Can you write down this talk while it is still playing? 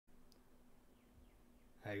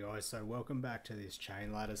Hey guys, so welcome back to this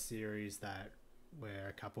ChainLadder series that we're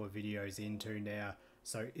a couple of videos into now.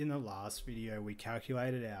 So in the last video we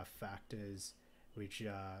calculated our factors, which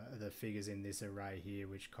are the figures in this array here,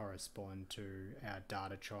 which correspond to our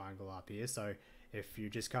data triangle up here. So if you're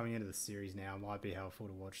just coming into the series now, it might be helpful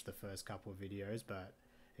to watch the first couple of videos, but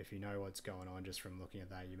if you know what's going on just from looking at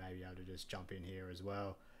that, you may be able to just jump in here as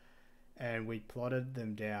well. And we plotted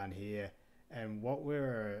them down here. And what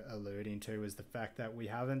we're alluding to is the fact that we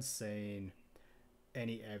haven't seen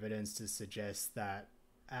any evidence to suggest that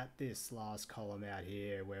at this last column out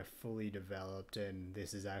here, we're fully developed and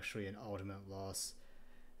this is actually an ultimate loss,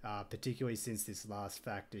 particularly since this last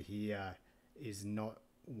factor here is not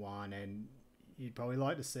one, and you'd probably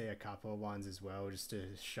like to see a couple of ones as well, just to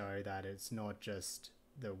show that it's not just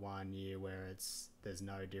the 1 year where there's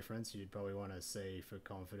no difference. You'd probably want to see, for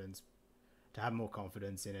confidence, to have more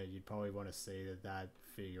confidence in it, you'd probably want to see that that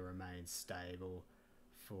figure remains stable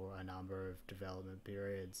for a number of development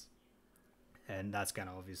periods. And that's going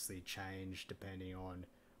to obviously change depending on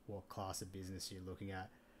what class of business you're looking at.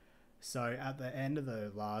 So at the end of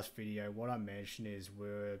the last video, what I mentioned is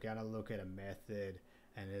we're going to look at a method,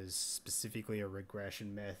 and is specifically a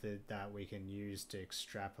regression method that we can use to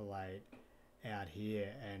extrapolate out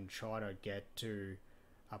here and try to get to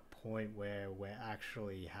a point where we're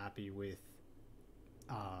actually happy with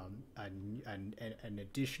an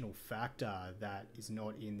additional factor that is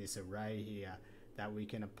not in this array here that we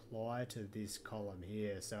can apply to this column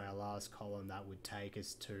here. So our last column, that would take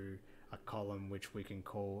us to a column which we can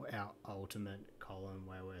call our ultimate column,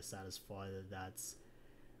 where we're satisfied that that's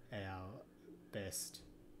our best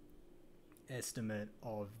estimate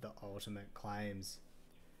of the ultimate claims.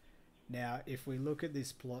 Now if we look at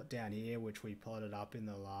this plot down here, which we plotted up in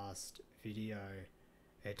the last video,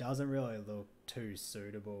 it doesn't really look too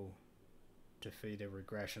suitable to feed a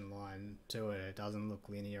regression line to it. It doesn't look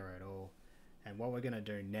linear at all. And what we're going to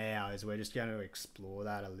do now is we're just going to explore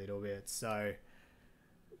that a little bit. So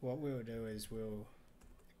what we'll do is we'll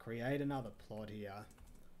create another plot here.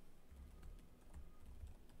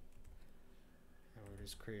 And we'll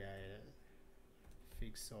just create a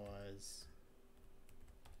fixed size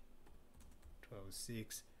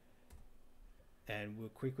 12.6. And we'll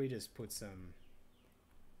quickly just put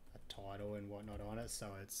a title and whatnot on it, so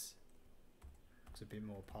it's a bit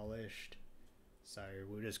more polished. So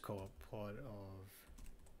we'll just call it plot of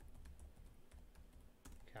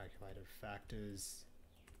calculated factors.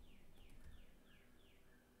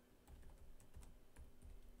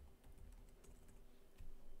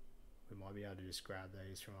 We might be able to just grab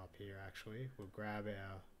these from up here. Actually, we'll grab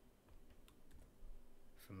our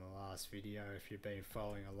from the last video if you've been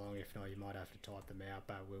following along. If not, you might have to type them out,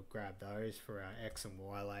 but we'll grab those for our X and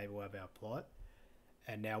Y label of our plot.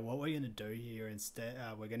 And now what we're going to do here instead,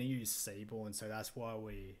 we're going to use Seaborn, so that's why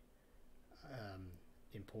we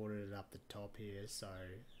imported it up the top here. So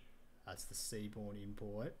that's the Seaborn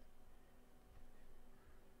import,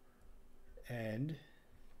 and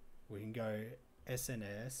we can go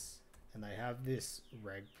SNS, and they have this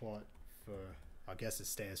reg plot for, I guess it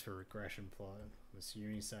stands for regression plot, I'm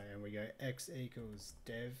assuming so, and we go X equals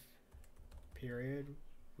dev period,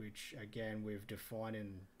 which again we've defined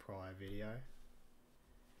in prior video,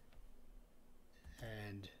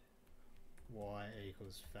 and Y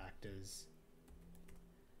equals factors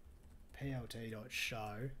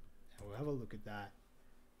plt.show, and we'll have a look at that.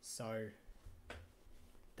 So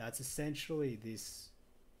that's essentially this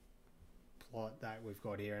plot that we've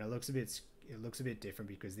got here, and it looks a bit different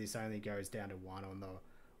because this only goes down to 1 on the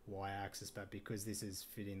y-axis, but because this is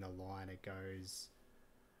fitting the line, it goes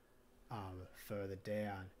further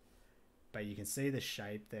down. But you can see the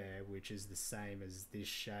shape there, which is the same as this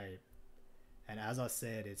shape, and as I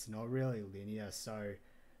said, it's not really linear, so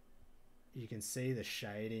you can see the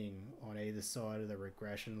shading on either side of the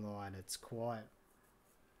regression line. It's quite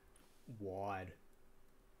wide,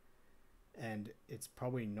 and it's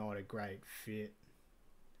probably not a great fit,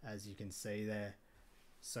 as you can see there.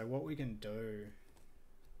 So what we can do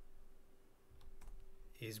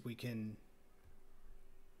is we can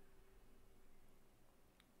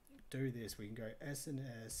do this. We can go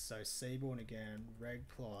SNS, so Seaborn again, reg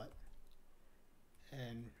plot,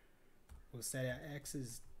 and we'll set our X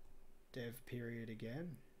as dev period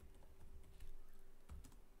again,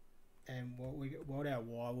 and what our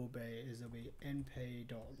Y will be is it'll be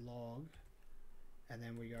np.log, and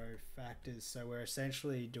then we go factors. So we're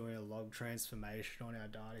essentially doing a log transformation on our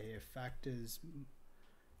data here, factors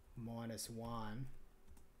 -1,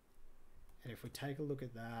 and if we take a look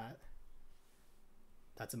at that,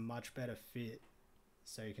 that's a much better fit.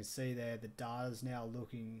 So you can see there the data is now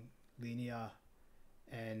looking linear,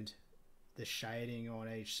 and the shading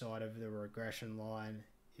on each side of the regression line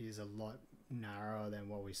is a lot narrower than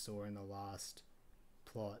what we saw in the last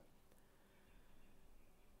plot.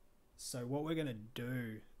 So what we're going to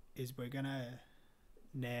do is we're going to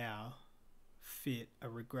now fit a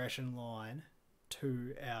regression line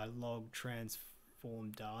to our log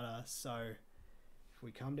transform data. So if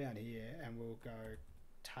we come down here and we'll go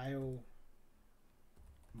tail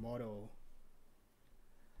model,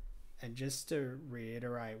 and just to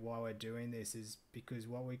reiterate why we're doing this is because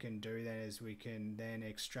what we can do then is we can then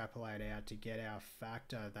extrapolate out to get our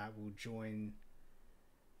factor that will join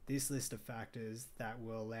this list of factors that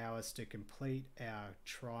will allow us to complete our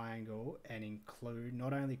triangle and include,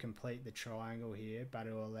 not only complete the triangle here, but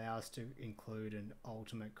it will allow us to include an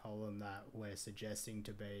ultimate column that we're suggesting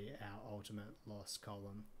to be our ultimate loss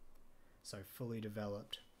column. So fully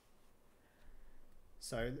developed.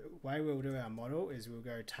 So the way we'll do our model is we'll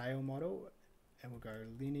go tail model and we'll go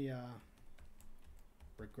linear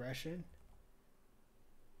regression.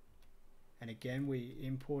 And again, we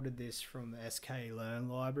imported this from the sklearn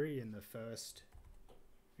library in the first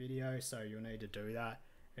video, so you'll need to do that.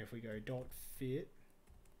 And if we go .fit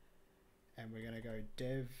and we're going to go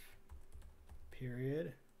dev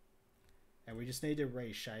period, and we just need to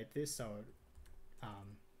reshape this so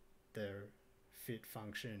the fit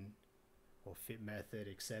function or fit method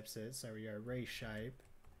accepts it. So we go reshape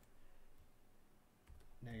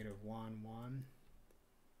 -1 1,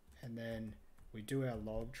 and then we do our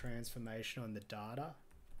log transformation on the data,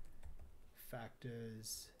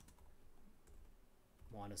 factors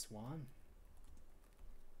 -1.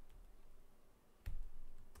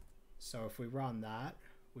 So if we run that,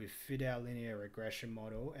 we fit our linear regression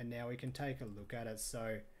model, and now we can take a look at it.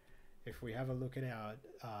 So if we have a look at our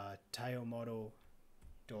tail model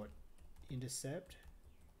dot intercept,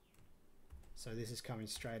 so this is coming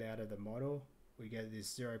straight out of the model, we get this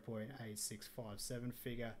 0.8657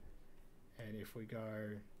 figure. And if we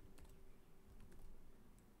go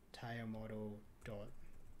tail model dot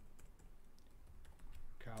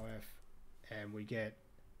coef, and we get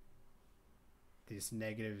this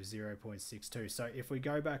 -0.62. So if we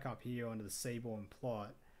go back up here onto the seaborn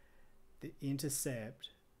plot, the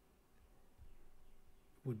intercept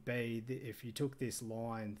would be if you took this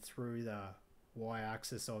line through the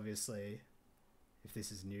y-axis, obviously, if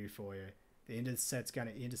this is new for you, the intercept's going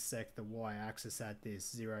to intersect the y-axis at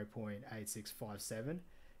this 0.8657,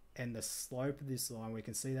 and the slope of this line, we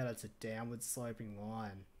can see that it's a downward sloping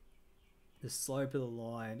line. The slope of the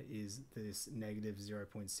line is this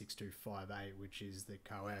 -0.6258, which is the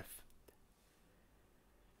coef.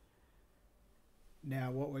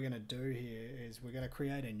 Now what we're going to do here is we're going to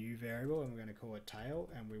create a new variable, and we're going to call it tail,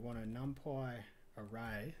 and we want a numpy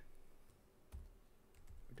array.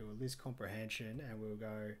 We'll do a list comprehension, and we'll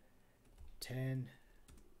go 10,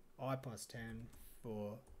 I plus 10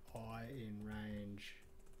 for I in range,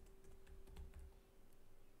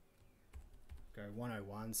 go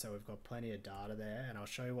 101, so we've got plenty of data there, and I'll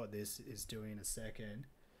show you what this is doing in a second.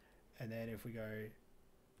 And then if we go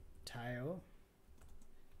tail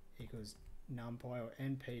equals numpy or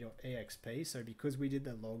np.exp, so because we did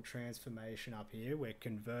the log transformation up here, we're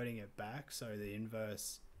converting it back, so the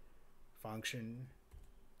inverse function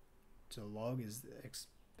to log is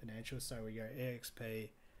exponential, so we go exp,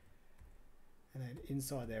 and then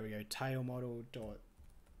inside there we go tail model dot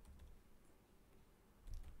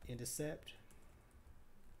intercept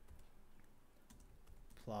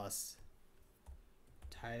plus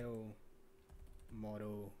tail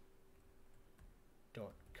model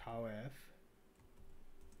dot coef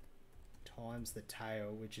times the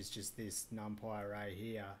tail, which is just this numpy array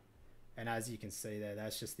here, and as you can see there,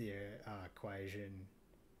 that's just the equation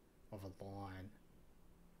of a line.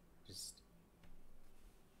 Just,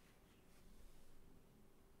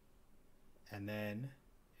 and then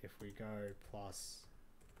if we go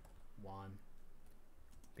 +1,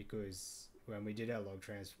 because when we did our log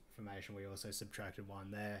transformation we also subtracted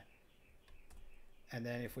 1 there. And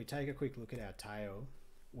then if we take a quick look at our tail,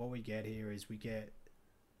 what we get here is we get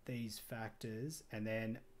these factors, and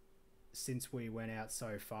then since we went out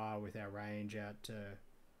so far with our range out to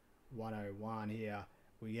 101 here,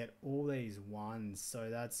 we get all these ones. So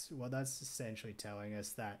that's essentially telling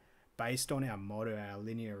us that based on our model, our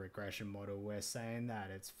linear regression model, we're saying that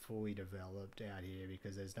it's fully developed out here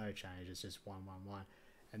because there's no change, it's just 1 1 1.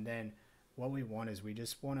 And then what we want is we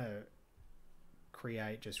just want to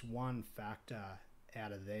create just one factor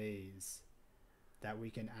out of these that we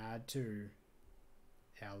can add to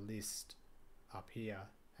our list up here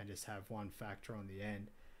and just have one factor on the end.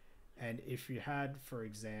 And if you had, for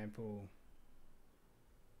example,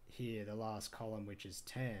 here the last column, which is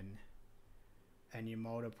 10, and you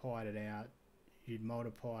multiplied it out, you'd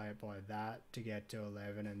multiply it by that to get to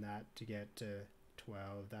 11, and that to get to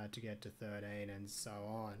 12, that to get to 13, and so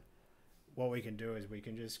on. What we can do is we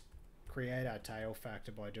can just create our tail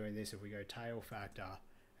factor by doing this. If we go tail factor,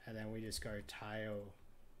 and then we just go tail,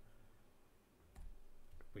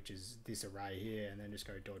 which is this array here, and then just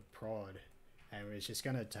go dot prod, and it's just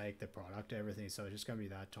going to take the product of everything. So it's just going to be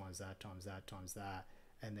that times that times that times that,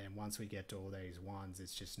 and then once we get to all these ones,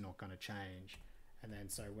 it's just not going to change. And then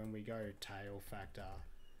so when we go tail factor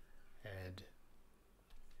and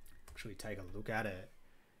actually take a look at it,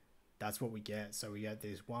 that's what we get. So we get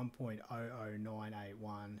this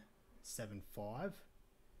 1.009817.5,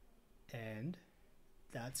 and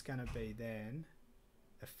that's going to be then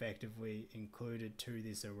effectively included to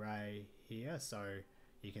this array here. So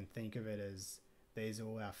you can think of it as these are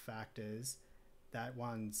all our factors. That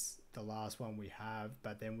one's the last one we have,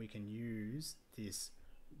 but then we can use this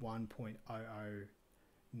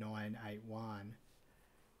 1.00981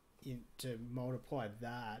 to multiply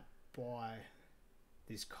that by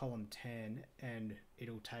this column 10, and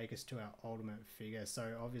it'll take us to our ultimate figure.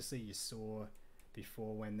 So obviously you saw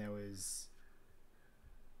before when there was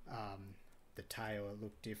the tail, it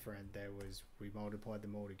looked different. We multiplied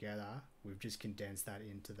them all together. We've just condensed that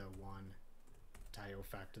into the one tail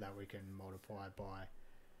factor that we can multiply by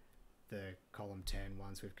the column 10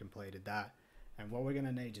 once we've completed that. And what we're going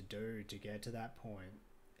to need to do to get to that point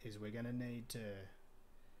is we're going to need to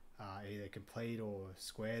either complete or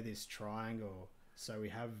square this triangle. So we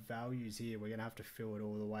have values here. We're going to have to fill it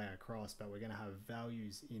all the way across, but we're going to have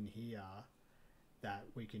values in here that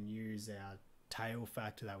we can use our tail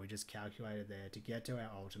factor that we just calculated there to get to our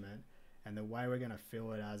ultimate. And the way we're going to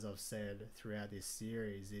fill it, as I've said throughout this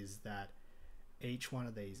series, is that each one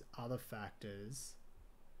of these other factors,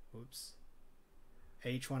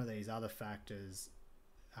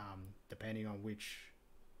 depending on which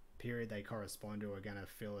period they correspond to, are going to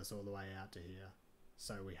fill us all the way out to here.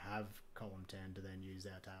 So we have column 10 to then use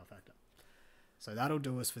our tail factor. So that'll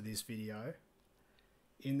do us for this video.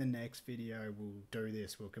 In the next video, we'll do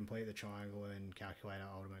this. We'll complete the triangle and calculate our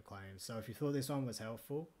ultimate claims. So if you thought this one was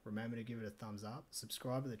helpful, remember to give it a thumbs up.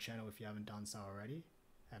 Subscribe to the channel if you haven't done so already,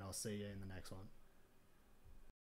 and I'll see you in the next one.